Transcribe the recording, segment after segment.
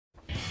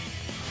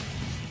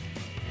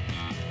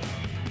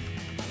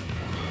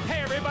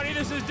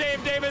This is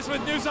Dave Davis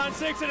with News on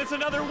 6, and it's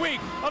another week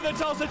of the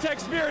Tulsa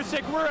Tech Spirit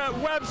Stick. We're at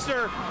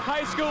Webster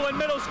High School and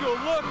Middle School.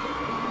 Look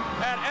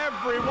at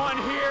everyone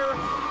here.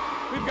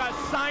 We've got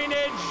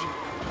signage.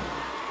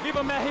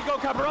 Viva Mexico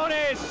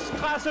Cabrones,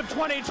 class of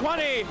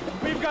 2020.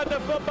 We've got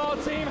the football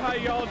team. How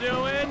y'all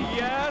doing?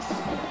 Yes.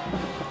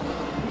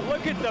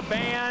 Look at the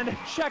band.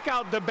 Check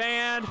out the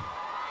band.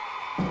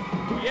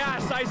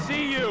 Yes, I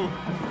see you.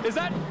 Is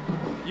that?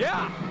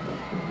 Yeah.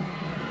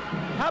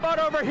 How about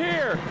over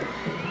here?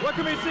 What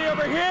can we see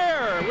over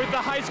here with the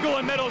high school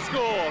and middle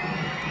school?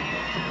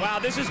 Wow,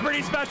 this is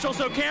pretty special.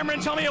 So Cameron,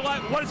 tell me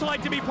what it's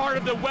like to be part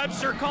of the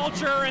Webster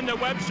culture and the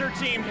Webster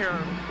team here.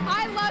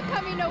 I love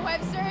coming to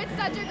Webster. It's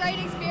such a great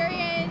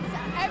experience.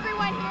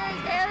 Everyone here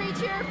is very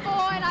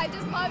cheerful, and I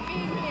just love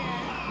being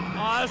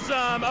here.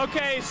 Awesome.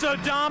 Okay, so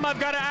Dom, I've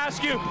got to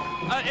ask you,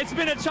 it's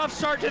been a tough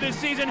start to this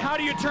season. How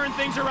do you turn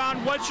things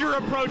around? What's your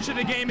approach to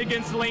the game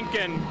against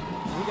Lincoln?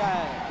 We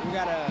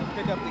gotta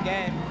pick up the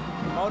game,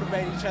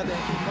 motivate each other,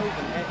 and keep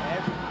moving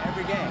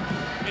every game.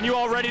 And you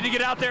all ready to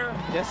get out there?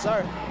 Yes,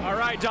 sir. All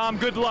right, Dom,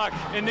 good luck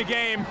in the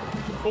game.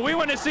 Well, we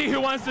want to see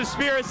who wants the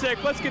Spirit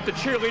Stick. Let's get the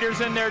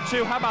cheerleaders in there,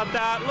 too. How about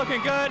that?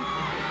 Looking good.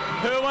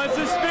 Who wants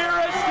the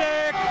Spirit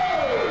Stick?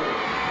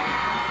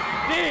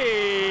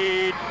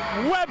 The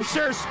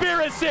Webster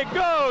Spirit Stick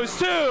goes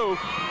to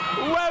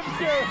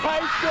Webster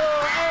High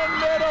School and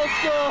Middle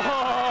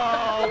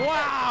School.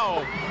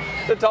 Wow.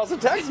 The Tulsa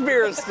Tech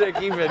Spirit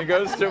Stick even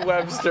goes to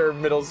Webster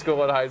Middle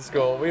School and High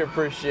School. We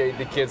appreciate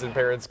the kids and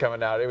parents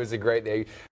coming out. It was a great day.